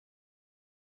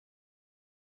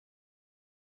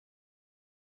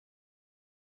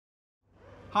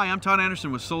Hi, I'm Todd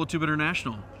Anderson with Solatube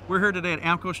International. We're here today at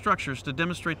Amco Structures to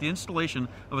demonstrate the installation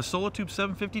of a Solatube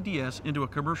 750DS into a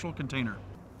commercial container.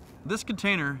 This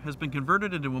container has been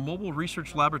converted into a mobile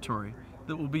research laboratory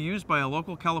that will be used by a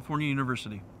local California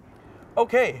university.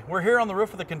 Okay, we're here on the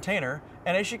roof of the container,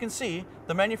 and as you can see,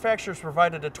 the manufacturers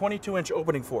provided a 22-inch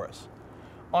opening for us.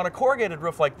 On a corrugated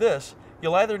roof like this,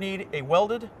 you'll either need a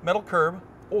welded metal curb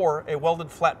or a welded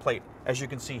flat plate, as you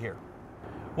can see here.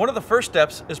 One of the first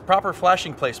steps is proper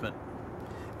flashing placement.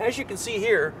 As you can see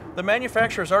here, the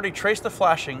manufacturer has already traced the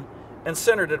flashing and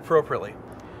centered it appropriately.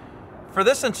 For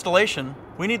this installation,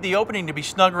 we need the opening to be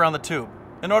snug around the tube.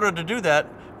 In order to do that,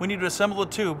 we need to assemble the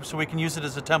tube so we can use it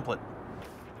as a template.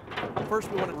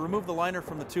 First, we want to remove the liner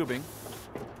from the tubing.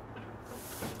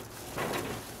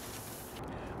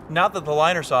 Now that the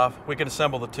liner's off, we can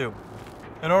assemble the tube.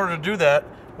 In order to do that,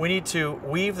 we need to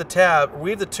weave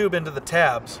the tube into the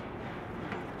tabs.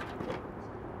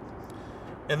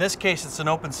 In this case, it's an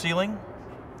open ceiling.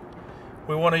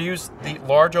 We want to use the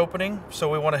large opening, so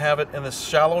we want to have it in the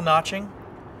shallow notching.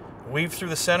 Weave through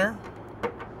the center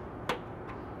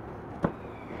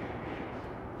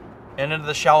and into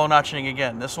the shallow notching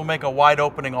again. This will make a wide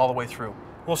opening all the way through.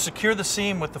 We'll secure the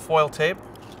seam with the foil tape.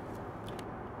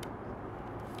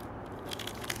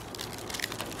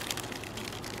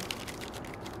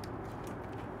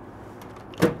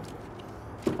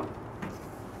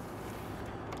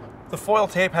 The foil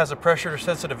tape has a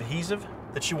pressure-sensitive adhesive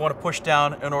that you want to push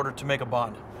down in order to make a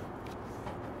bond.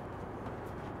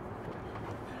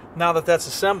 Now that that's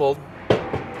assembled,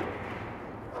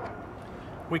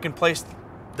 we can place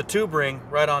the tube ring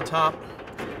right on top.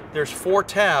 There's 4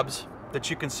 tabs that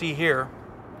you can see here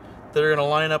that are going to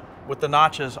line up with the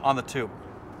notches on the tube.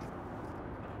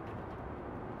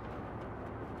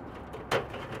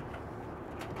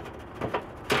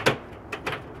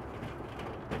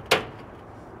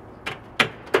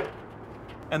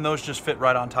 And those just fit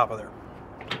right on top of there.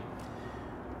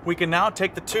 We can now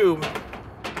take the tube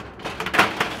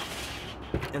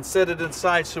and set it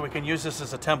inside so we can use this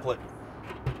as a template.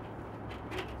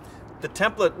 The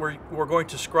template we're going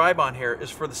to scribe on here is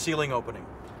for the ceiling opening.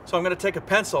 So I'm going to take a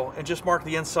pencil and just mark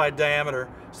the inside diameter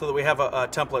so that we have a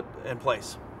template in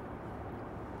place.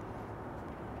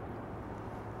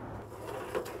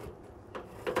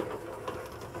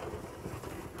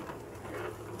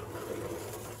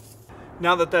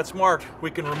 Now that that's marked,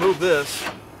 we can remove this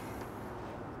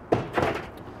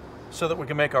so that we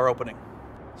can make our opening.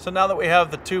 So now that we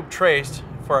have the tube traced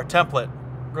for our template,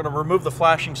 we're going to remove the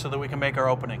flashing so that we can make our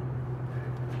opening.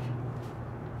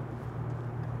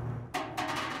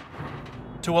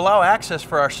 To allow access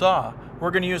for our saw, we're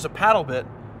going to use a paddle bit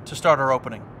to start our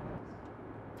opening.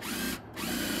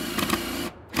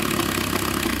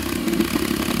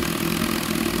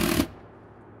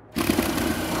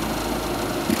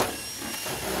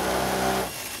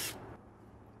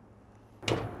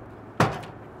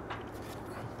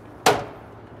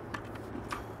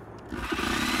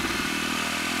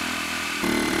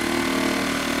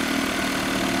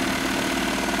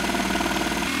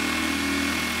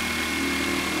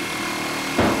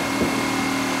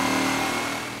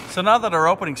 So now that our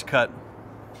opening's cut,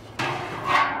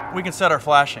 we can set our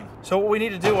flashing. So what we need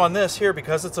to do on this here,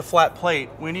 because it's a flat plate,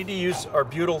 we need to use our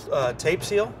butyl tape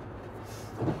seal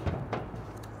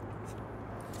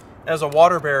as a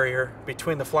water barrier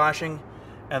between the flashing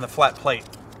and the flat plate.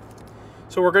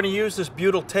 So we're going to use this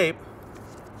butyl tape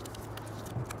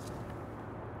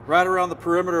right around the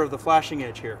perimeter of the flashing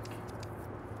edge here.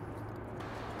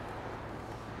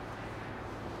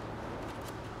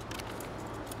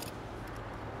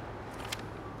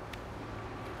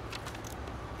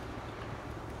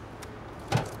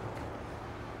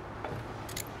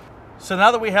 So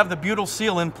now that we have the butyl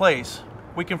seal in place,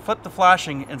 we can flip the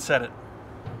flashing and set it.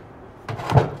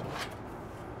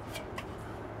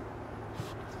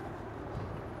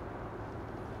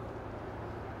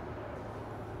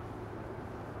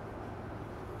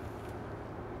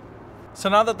 So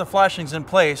now that the flashing's in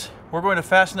place, we're going to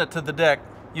fasten it to the deck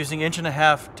using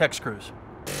 1.5-inch Tech screws.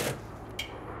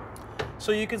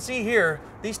 So you can see here,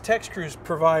 these Tech screws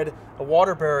provide a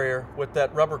water barrier with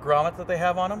that rubber grommet that they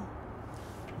have on them.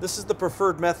 This is the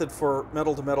preferred method for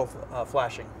metal-to-metal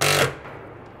flashing.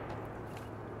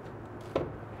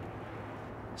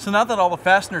 So now that all the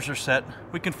fasteners are set,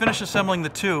 we can finish assembling the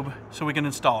tube so we can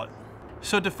install it.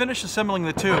 So to finish assembling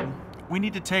the tube, we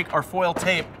need to take our foil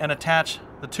tape and attach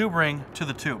the tube ring to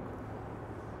the tube.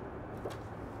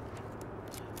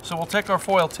 So we'll take our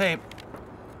foil tape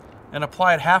and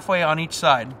apply it halfway on each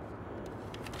side.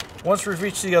 Once we've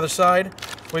reached the other side,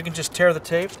 we can just tear the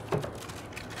tape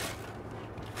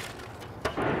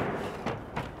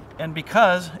And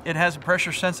because it has a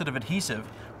pressure-sensitive adhesive,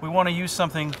 we want to use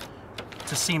something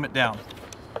to seam it down.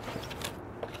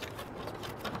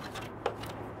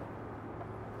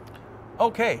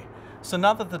 Okay, so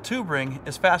now that the tube ring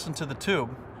is fastened to the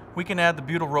tube, we can add the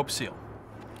butyl rope seal.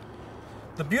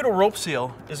 The butyl rope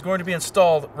seal is going to be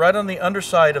installed right on the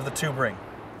underside of the tube ring.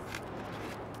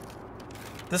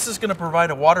 This is going to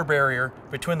provide a water barrier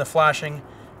between the flashing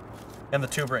and the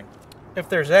tube ring. If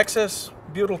there's excess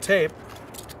butyl tape,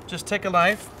 just take a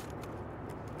knife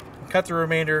and cut the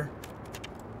remainder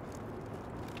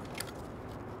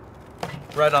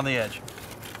right on the edge.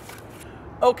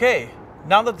 Okay,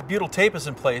 now that the butyl tape is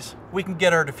in place, we can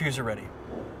get our diffuser ready.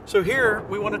 So here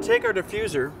we want to take our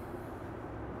diffuser,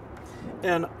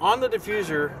 and on the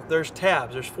diffuser there's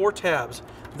tabs. There's 4 tabs.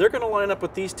 They're going to line up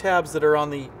with these tabs that are on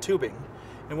the tubing.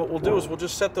 And what we'll do is we'll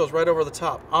just set those right over the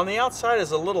top. On the outside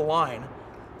is a little line.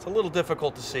 It's a little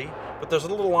difficult to see, but there's a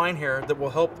little line here that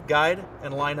will help guide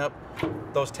and line up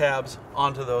those tabs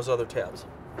onto those other tabs.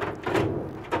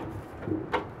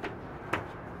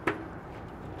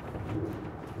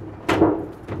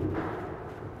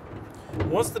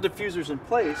 Once the diffuser's in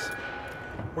place,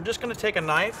 we're just going to take a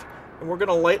knife and we're going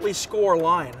to lightly score a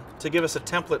line to give us a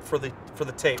template for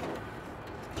the tape.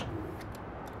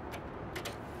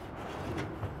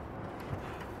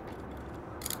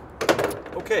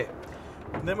 Okay,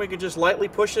 and then we can just lightly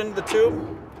push into the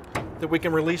tube that we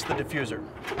can release the diffuser.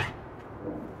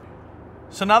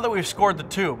 So now that we've scored the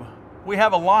tube, we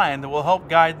have a line that will help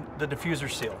guide the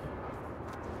diffuser seal.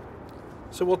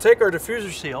 So we'll take our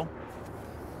diffuser seal,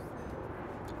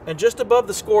 and just above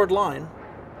the scored line,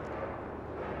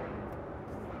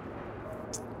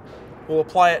 we'll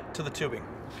apply it to the tubing.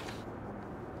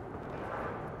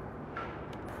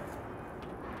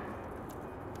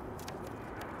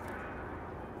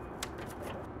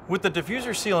 With the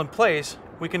diffuser seal in place,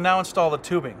 we can now install the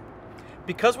tubing.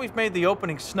 Because we've made the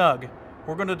opening snug,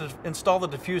 we're going to install the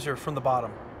diffuser from the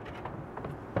bottom.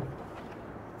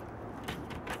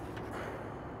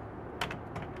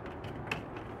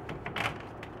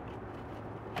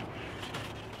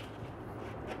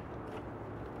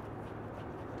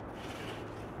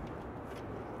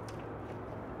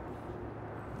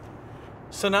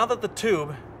 So now that the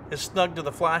tube is snug to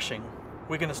the flashing,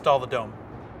 we can install the dome.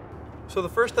 So the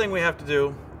first thing we have to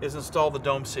do is install the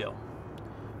dome seal.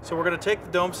 So we're going to take the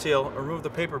dome seal and remove the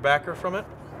paper backer from it,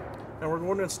 and we're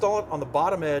going to install it on the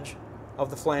bottom edge of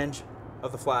the flange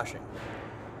of the flashing.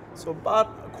 So about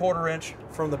a 1/4 inch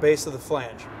from the base of the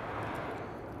flange.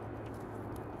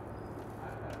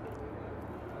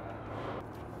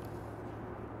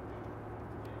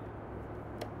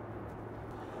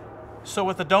 So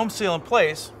with the dome seal in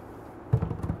place,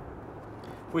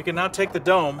 we can now take the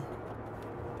dome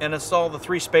and install the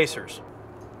 3 spacers.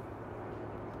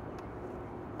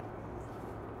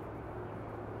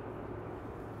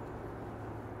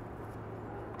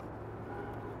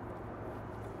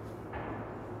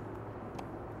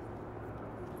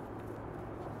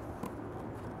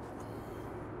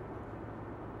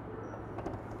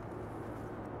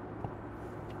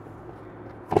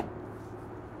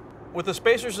 With the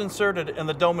spacers inserted and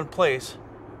the dome in place,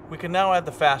 we can now add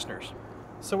the fasteners.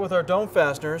 So with our dome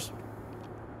fasteners,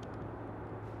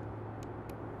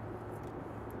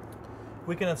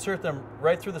 we can insert them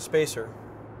right through the spacer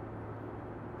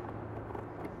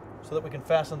so that we can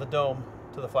fasten the dome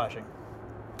to the flashing.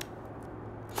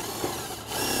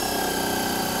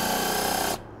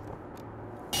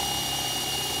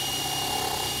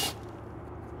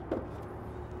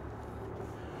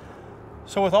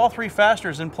 So with all 3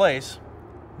 fasteners in place,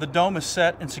 the dome is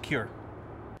set and secure.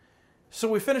 So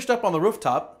we finished up on the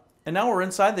rooftop, and now we're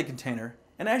inside the container,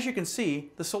 and as you can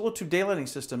see, the Solatube daylighting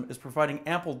system is providing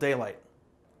ample daylight.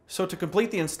 So to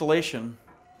complete the installation,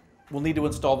 we'll need to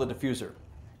install the diffuser.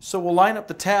 So we'll line up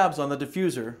the tabs on the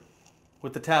diffuser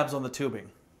with the tabs on the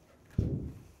tubing.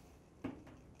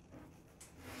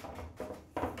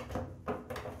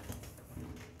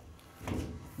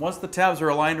 Once the tabs are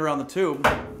aligned around the tube,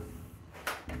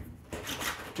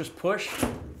 just push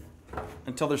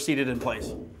until they're seated in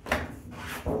place.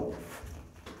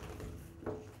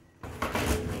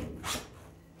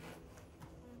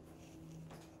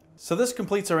 So this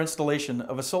completes our installation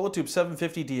of a Solatube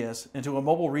 750DS into a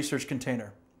mobile research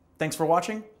container. Thanks for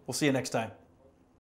watching. We'll see you next time.